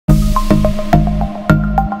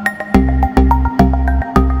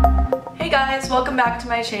welcome back to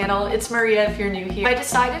my channel. It's Maria if you're new here. I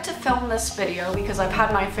decided to film this video because I've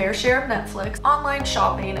had my fair share of Netflix, online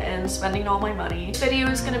shopping, and spending all my money. This video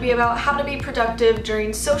is going to be about how to be productive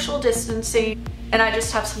during social distancing, and I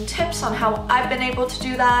just have some tips on how I've been able to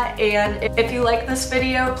do that. And if you like this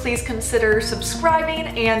video, please consider subscribing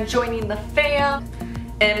and joining the fam,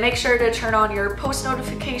 and make sure to turn on your post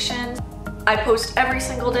notifications. I post every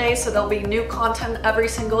single day, so there'll be new content every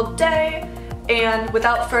single day. And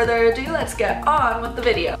without further ado, let's get on with the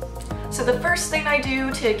video. So the first thing I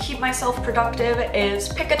do to keep myself productive is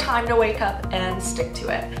pick a time to wake up and stick to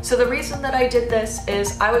it. So the reason that I did this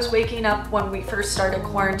is I was waking up when we first started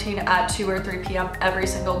quarantine at 2 or 3 p.m. every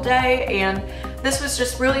single day, and this was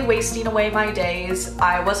just really wasting away my days.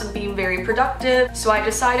 I wasn't being very productive, so I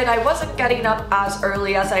decided I wasn't getting up as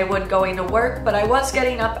early as I would going to work, but I was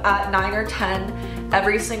getting up at 9 or 10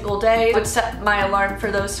 every single day. I would set my alarm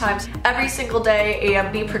for those times every single day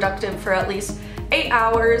and be productive for at least 8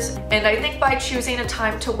 hours. And I think by choosing a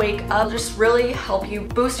time to wake up just really help you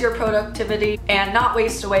boost your productivity and not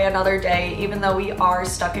waste away another day, even though we are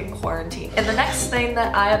stuck in quarantine. And the next thing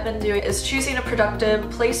that I have been doing is choosing a productive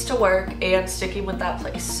place to work and sticking with that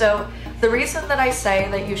place. So the reason that I say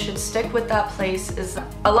that you should stick with that place is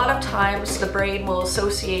that a lot of times the brain will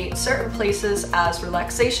associate certain places as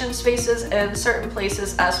relaxation spaces and certain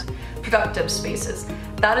places as productive spaces.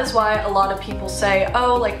 That is why a lot of people say,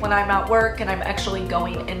 oh, like when I'm at work and I'm actually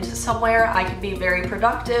going into somewhere, I can be very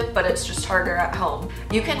productive, but it's just harder at home.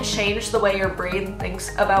 You can change the way your brain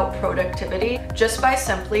thinks about productivity just by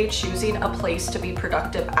simply choosing a place to be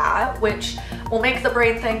productive at, which will make the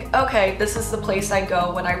brain think, okay, this is the place I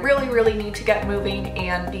go when I really need to get moving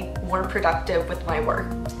and be more productive with my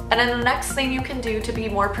work. And then the next thing you can do to be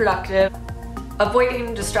more productive,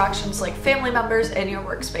 avoiding distractions like family members in your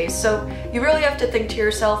workspace. So you really have to think to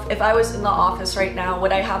yourself, if I was in the office right now,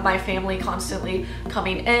 would I have my family constantly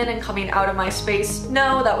coming in and coming out of my space?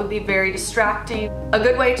 No, that would be very distracting. A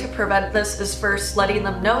good way to prevent this is first letting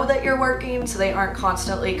them know that you're working so they aren't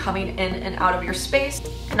constantly coming in and out of your space,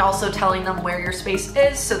 and also telling them where your space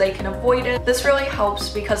is so they can avoid it. This really helps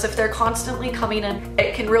because if they're constantly coming in,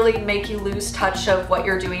 it can really make you lose touch of what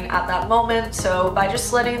you're doing at that moment. So by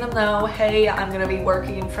just letting them know, hey, I'm gonna be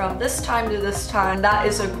working from this time to this time, that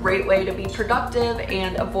is a great way to be productive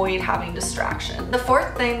and avoid having distraction. The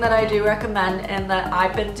fourth thing that I do recommend and that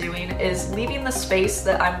I've been doing is leaving the space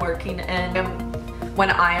that I'm working in when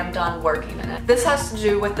I am done working in it. This has to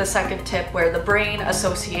do with the second tip, where the brain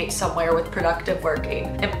associates somewhere with productive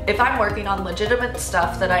working. If I'm working on legitimate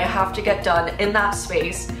stuff that I have to get done in that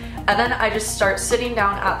space, and then I just start sitting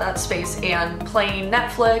down at that space and playing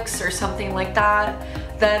Netflix or something like that,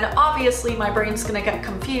 then obviously my brain's gonna get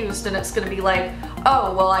confused and it's gonna be like,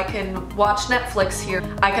 oh, well, I can watch Netflix here,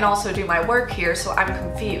 I can also do my work here, so I'm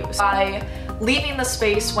confused. By leaving the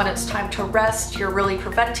space when it's time to rest, you're really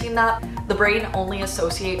preventing that. The brain only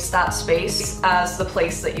associates that space as the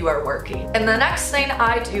place that you are working. And the next thing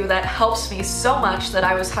I do that helps me so much that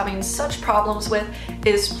I was having such problems with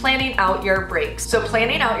is planning out your breaks. So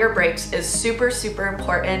planning out your breaks is super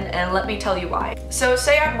important, and let me tell you why. So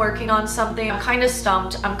say I'm working on something, I'm kind of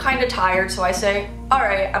stumped, I'm kind of tired, so I say, all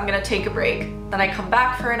right, I'm gonna take a break. Then I come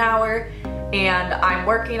back for an hour and I'm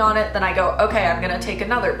working on it, then I go, okay, I'm gonna take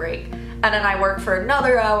another break. And then I work for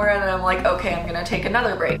another hour and then I'm like, okay, I'm gonna take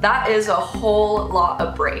another break. That is a whole lot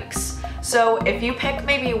of breaks. So if you pick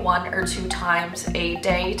maybe 1 or 2 times a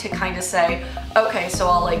day to kind of say, okay, so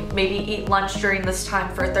I'll like maybe eat lunch during this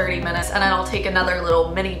time for 30 minutes and then I'll take another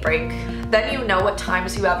little mini break, then you know what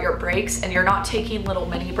times you have your breaks and you're not taking little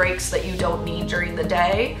mini breaks that you don't need during the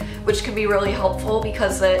day, which can be really helpful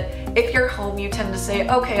because if you're home, you tend to say,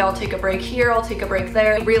 okay, I'll take a break here, I'll take a break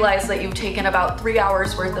there. You realize that you've taken about 3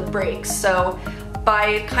 hours worth of breaks. So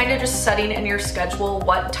by kind of just setting in your schedule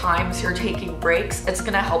what times you're taking breaks, it's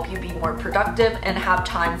gonna help you be more productive and have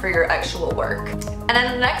time for your actual work. And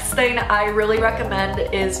then the next thing I really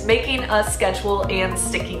recommend is making a schedule and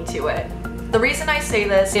sticking to it. The reason I say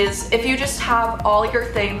this is if you just have all your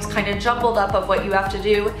things kind of jumbled up of what you have to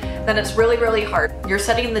do, then it's really hard. You're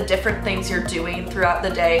setting the different things you're doing throughout the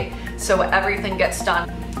day so everything gets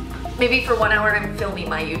done. Maybe for 1 hour I'm filming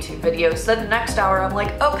my YouTube videos, then the next hour I'm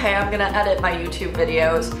like, okay, I'm gonna edit my YouTube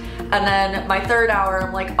videos, and then my third hour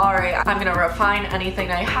I'm like, alright, I'm gonna refine anything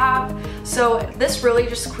I have. So this really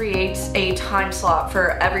just creates a time slot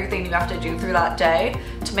for everything you have to do through that day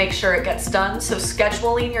to to make sure it gets done. So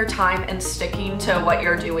scheduling your time and sticking to what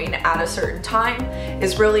you're doing at a certain time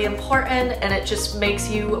is really important, and it just makes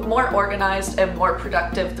you more organized and more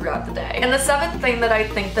productive throughout the day. And the seventh thing that I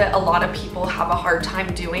think that a lot of people have a hard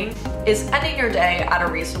time doing is ending your day at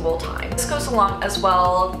a reasonable time. This goes along as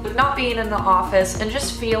well with not being in the office and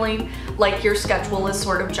just feeling like your schedule is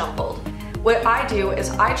sort of jumbled. What I do is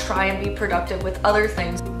I try and be productive with other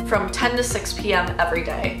things from 10 to 6 p.m. every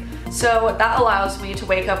day. So that allows me to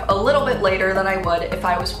wake up a little bit later than I would if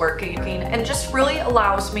I was working, and just really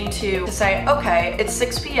allows me to say, okay, it's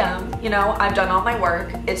 6 p.m., you know, I've done all my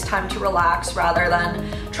work, it's time to relax rather than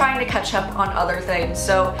trying to catch up on other things.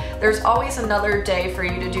 So there's always another day for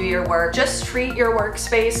you to do your work. Just treat your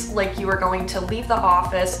workspace like you are going to leave the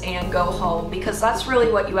office and go home, because that's really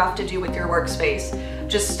what you have to do with your workspace.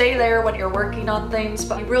 Just stay there when you're working on things,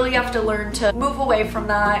 but you really have to learn to move away from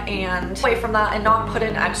that and not put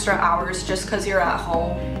in extra hours just because you're at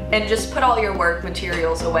home, and just put all your work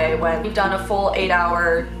materials away when you've done a full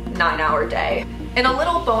 8-hour, 9-hour day. And a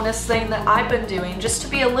little bonus thing that I've been doing just to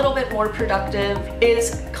be a little bit more productive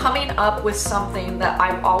is coming up with something that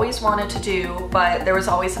I've always wanted to do, but there was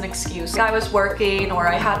always an excuse. I was working or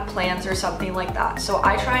I had plans or something like that. So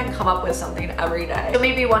I try and come up with something every day. So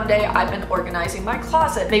maybe one day I've been organizing my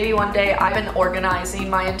closet. Maybe one day I've been organizing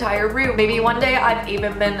my entire room. Maybe one day I've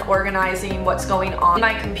even been organizing what's going on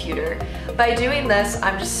my computer. By doing this,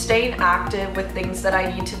 I'm just staying active with things that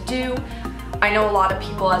I need to do. I know a lot of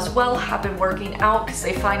people as well have been working out because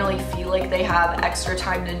they finally feel like they have extra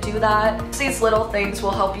time to do that. These little things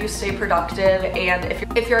will help you stay productive, and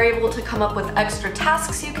if you're able to come up with extra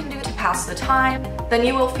tasks you can do to pass the time, then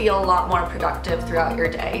you will feel a lot more productive throughout your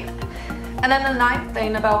day. And then the ninth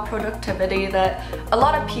thing about productivity that a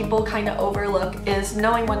lot of people kind of overlook is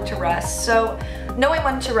knowing when to rest. So knowing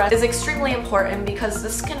when to rest is extremely important because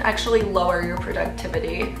this can actually lower your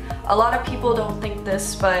productivity. A lot of people don't think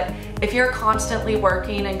this, but if you're constantly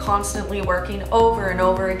working and constantly working over and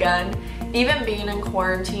over again, even being in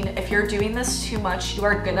quarantine, if you're doing this too much, you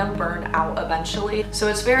are gonna burn out eventually. So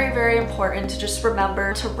it's very, very important to just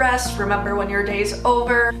remember to rest, remember when your day's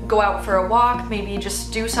over, go out for a walk, maybe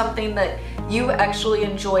just do something that you actually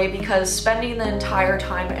enjoy, because spending the entire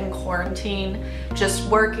time in quarantine just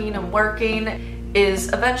working and working is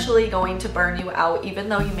eventually going to burn you out, even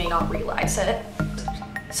though you may not realize it.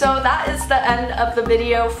 So that is the end of the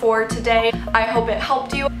video for today. I hope it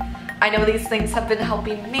helped you. I know these things have been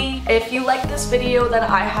helping me. If you like this video, then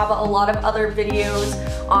I have a lot of other videos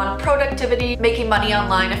on productivity, making money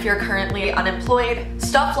online if you're currently unemployed.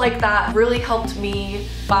 Stuff like that really helped me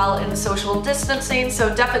while in social distancing,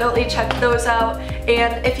 so definitely check those out.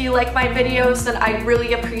 And if you like my videos, then I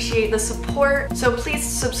really appreciate the support. So please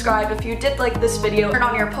subscribe if you did like this video. Turn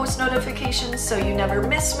on your post notifications so you never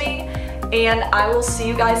miss me. And I will see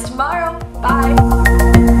you guys tomorrow.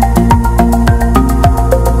 Bye!